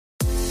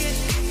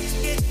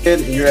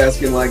And you're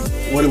asking, like,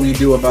 what do we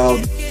do about?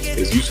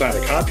 Is you sign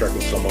a contract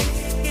with someone.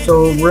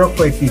 So real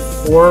quick,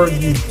 before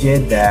you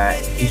did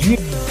that, did you?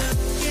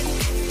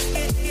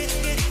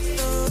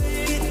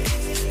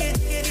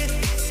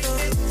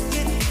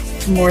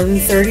 More than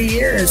 30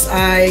 years.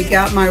 I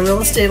got my real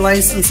estate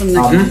license in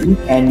the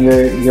And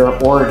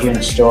your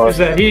origin story. Is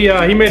that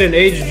he made an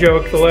age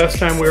joke the last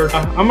time we were.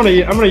 I'm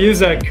gonna use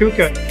that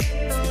Kuka.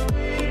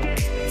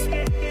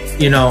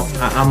 You know,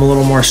 I'm a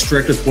little more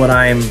strict with what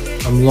I'm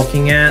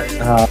looking at.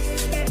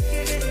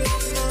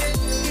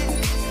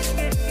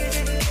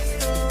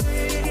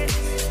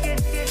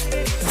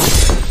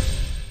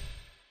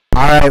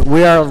 All right,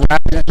 we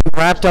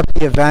wrapped up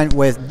the event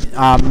with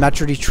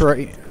Metro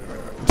Detroit.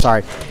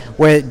 Sorry,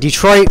 with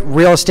Detroit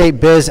Real Estate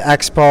Biz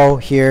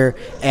Expo here,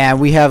 and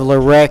we have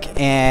Larick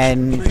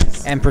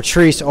and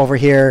Patrice over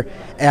here,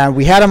 and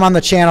we had them on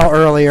the channel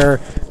earlier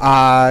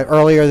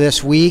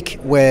this week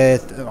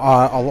with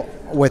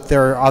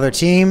their other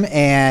team,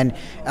 and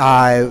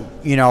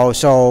you know,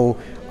 so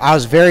I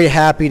was very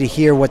happy to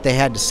hear what they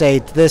had to say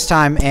this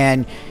time,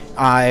 and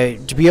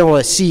to be able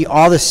to see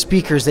all the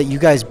speakers that you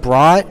guys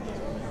brought.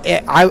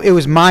 It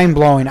was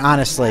mind-blowing,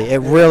 honestly.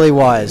 It really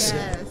was.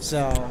 Yes.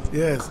 So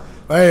yes.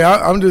 Hey,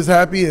 I'm just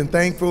happy and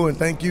thankful, and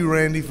thank you,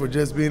 Randy, for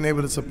just being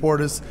able to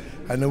support us.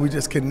 I know we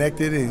just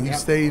connected, and you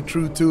stayed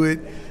true to it.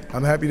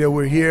 I'm happy that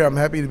we're here. I'm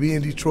happy to be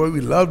in Detroit.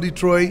 We love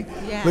Detroit.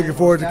 Yes. Looking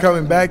forward to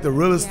coming back. The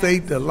real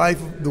estate, the life,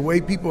 the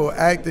way people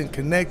act and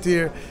connect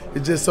here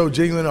is just so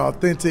genuine and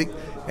authentic.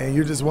 And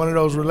you're just one of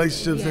those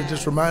relationships that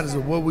just remind us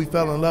of what we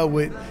fell in love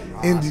with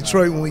in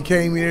Detroit when we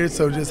came here.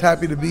 So just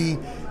happy to be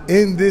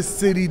in this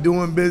city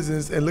doing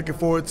business, and looking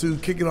forward to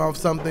kicking off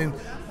something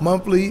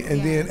monthly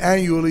and then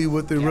annually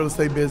with the Real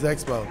Estate Biz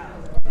Expo.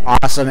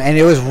 awesome, and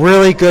it was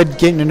really good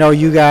getting to know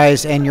you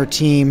guys and your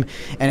team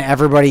and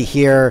everybody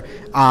here.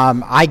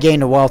 I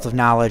gained a wealth of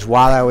knowledge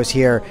while I was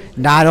here.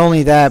 Not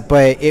only that,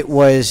 but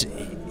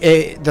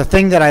the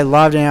thing that I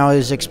loved, and I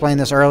was explaining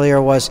this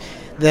earlier, was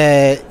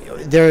that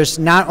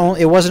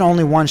it wasn't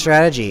only one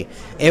strategy.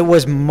 It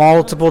was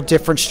multiple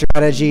different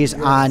strategies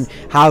on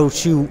how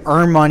to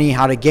earn money,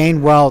 how to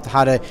gain wealth,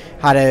 how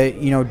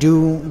to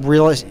do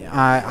real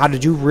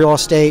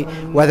estate,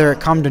 whether it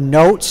come to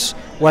notes,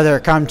 whether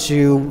it come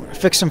to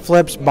fix and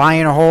flips,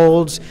 buying or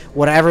holds,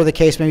 whatever the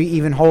case may be,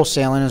 even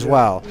wholesaling as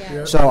well.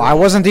 Yeah. So I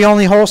wasn't the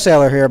only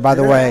wholesaler here, by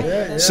the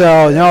way.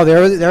 So no,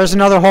 there's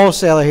another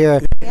wholesaler here,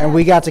 and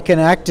we got to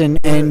connect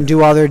and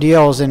do other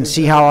deals and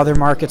see how other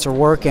markets are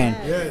working.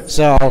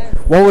 So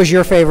what was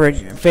your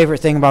favorite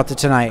thing about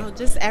tonight? Oh,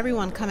 just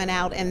everyone coming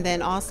out, and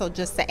then also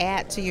just to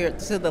add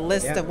to the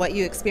list of what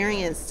you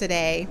experienced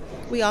today,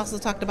 we also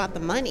talked about the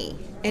money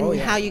and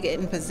how you get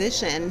in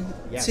position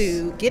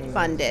to get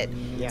funded.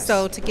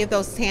 So to give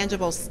those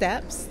tangible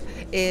steps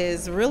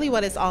is really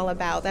what it's all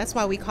about. That's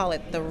why we call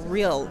it the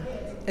Real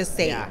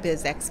Estate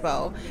Biz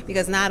Expo,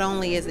 because not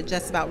only is it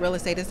just about real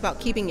estate, it's about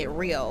keeping it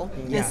real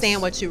and saying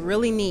what you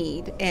really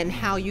need and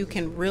how you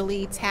can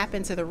really tap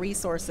into the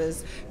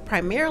resources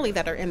primarily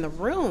that are in the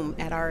room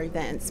at our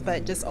events,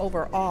 but just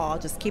overall,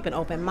 just keep an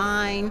open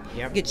mind,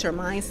 get your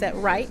mindset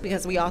right,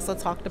 because we also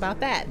talked about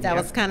that. That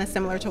was kind of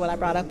similar to what I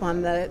brought up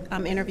on the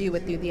interview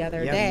with you the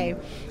other day.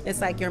 It's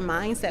like your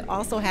mindset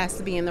also has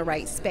to be in the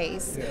right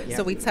space.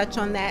 So we touch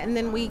on that, and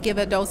then we give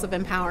a dose of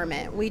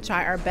empowerment. We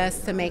try our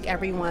best to make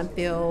everyone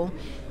feel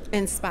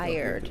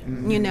inspired,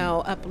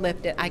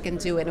 uplifted. I can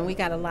do it, and we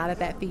got a lot of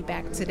that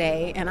feedback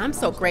today, and I'm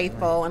so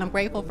grateful, and I'm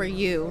grateful for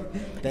you.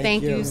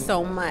 Thank you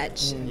so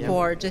much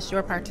for just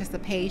your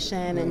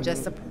participation and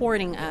just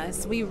supporting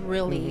us. We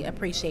really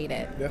appreciate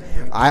it.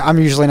 I'm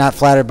usually not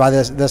flattered by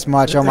this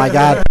much. Oh my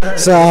God!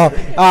 So,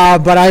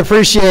 but I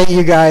appreciate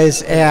you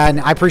guys, and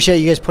I appreciate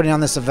you guys putting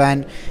on this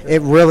event.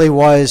 It really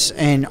was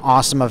an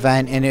awesome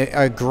event, and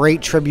a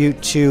great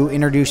tribute to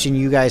introducing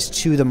you guys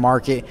to the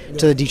market,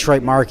 to the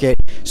Detroit market.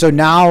 So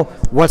now,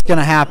 what's going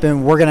to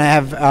happen? We're going to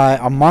have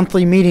a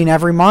monthly meeting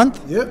every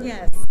month.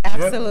 Yes,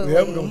 absolutely.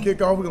 We're going to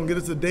kick off. We're going to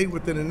get us a date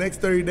within the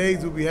next 30 days.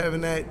 We'll be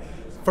having that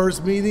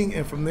first meeting,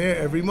 and from there,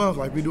 every month,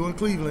 like we do in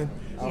Cleveland,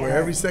 where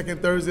every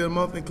second Thursday of the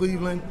month in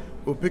Cleveland,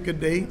 we'll pick a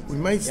date. We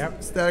might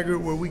stagger it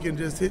where we can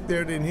just hit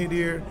there, then hit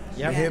here,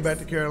 and head back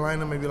to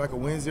Carolina, maybe like a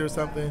Wednesday or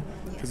something,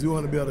 because we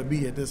want to be able to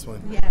be at this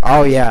one.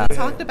 Oh yeah. We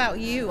talked about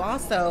you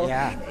also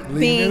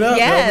being so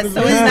it's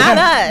not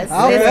us.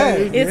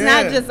 It's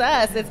not just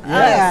us. It's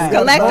us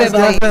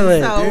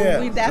collectively.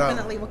 So we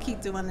definitely will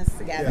keep doing this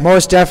together.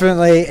 Most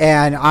definitely,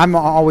 and I'm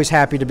always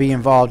happy to be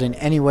involved in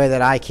any way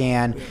that I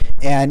can,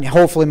 and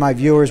hopefully my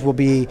viewers will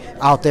be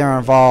out there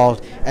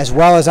involved, as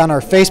well as on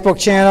our Facebook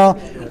channel.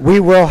 We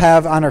will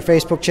have on our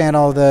Facebook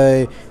channel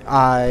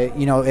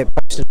it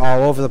posted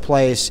all over the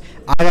place.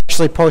 I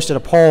actually posted a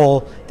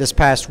poll this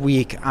past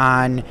week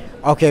on,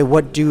 okay,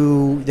 what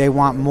do they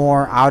want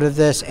more out of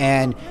this?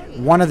 And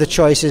one of the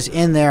choices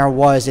in there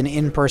was an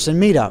in-person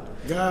meetup.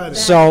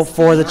 So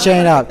for the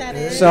chain up.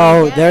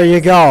 So there you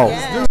go.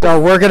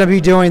 So we're going to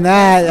be doing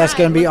that. That's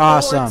going to be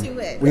awesome.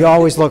 We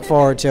always look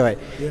forward to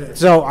it.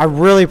 So I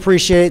really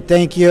appreciate it.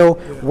 Thank you.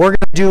 We're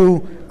gonna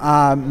do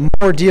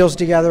more deals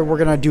together. We're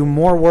gonna do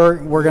more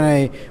work. We're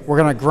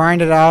gonna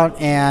grind it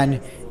out,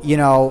 and you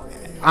know,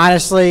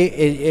 honestly,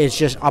 it's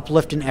just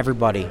uplifting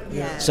everybody.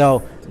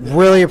 So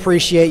really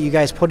appreciate you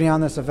guys putting on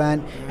this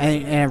event,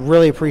 and I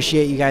really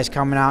appreciate you guys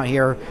coming out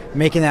here,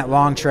 making that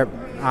long trip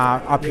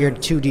up here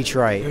to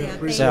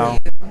Detroit. So.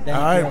 All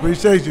right,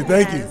 appreciate you.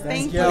 Thank you.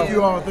 Thank you. Thank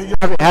you all. Thank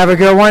you. Have a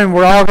good one.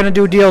 We're all going to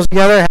do deals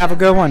together. Have a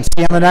good one. See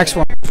you on the next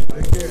one.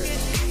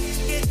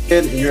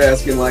 And you're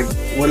asking, like,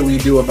 what do we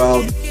do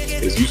about?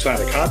 Is you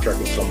sign a contract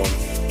with someone.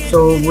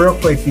 So real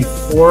quick,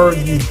 before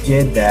you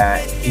did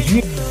that, did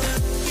you?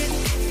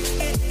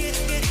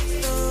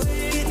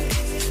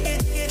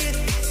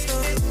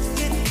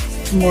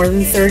 More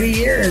than 30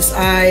 years.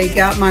 I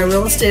got my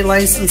real estate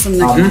license in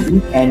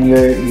the And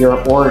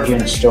your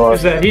origin story.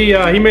 Is that he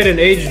made an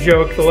age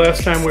joke the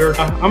last time we were.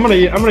 I'm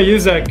gonna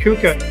use that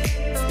Kuka.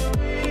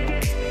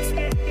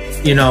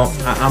 You know,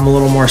 I'm a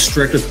little more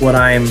strict with what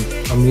I'm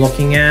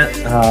looking at.